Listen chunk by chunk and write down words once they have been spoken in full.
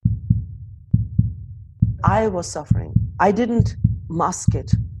I was suffering. I didn't mask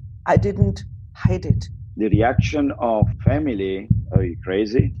it. I didn't hide it. The reaction of family, are you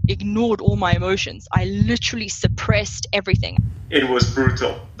crazy? Ignored all my emotions. I literally suppressed everything. It was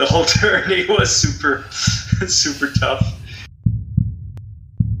brutal. The whole journey was super tough.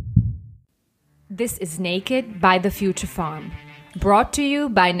 This is Naked by The Future Farm, brought to you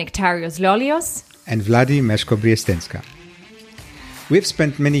by Nectarios Lolios and Vladi Meshko-Briestenska. We've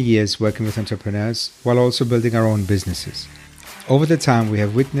spent many years working with entrepreneurs while also building our own businesses. Over the time, we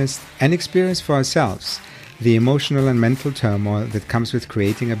have witnessed and experienced for ourselves the emotional and mental turmoil that comes with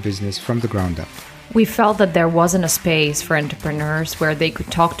creating a business from the ground up. We felt that there wasn't a space for entrepreneurs where they could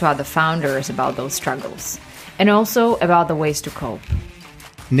talk to other founders about those struggles, and also about the ways to cope.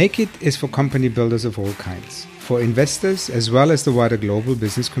 Naked is for company builders of all kinds, for investors as well as the wider global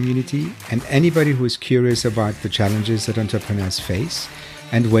business community, and anybody who is curious about the challenges that entrepreneurs face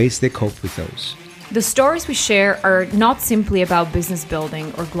and ways they cope with those. The stories we share are not simply about business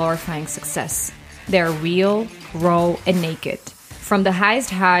building or glorifying success. They are real, raw, and naked, from the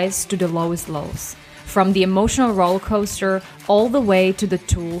highest highs to the lowest lows, from the emotional roller coaster all the way to the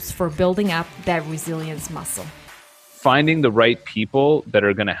tools for building up that resilience muscle. Finding the right people that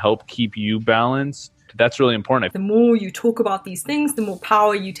are going to help keep you balanced, that's really important. The more you talk about these things, the more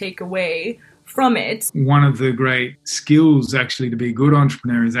power you take away from it. One of the great skills actually to be a good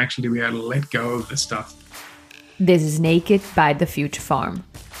entrepreneur is actually to be able to let go of the stuff. This is Naked by The Future Farm,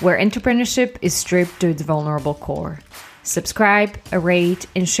 where entrepreneurship is stripped to its vulnerable core. Subscribe, rate,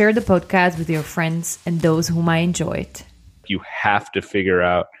 and share the podcast with your friends and those who might enjoy it. You have to figure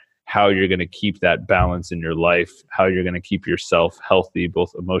out how you're going to keep that balance in your life, how you're going to keep yourself healthy,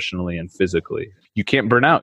 both emotionally and physically. You can't burn out.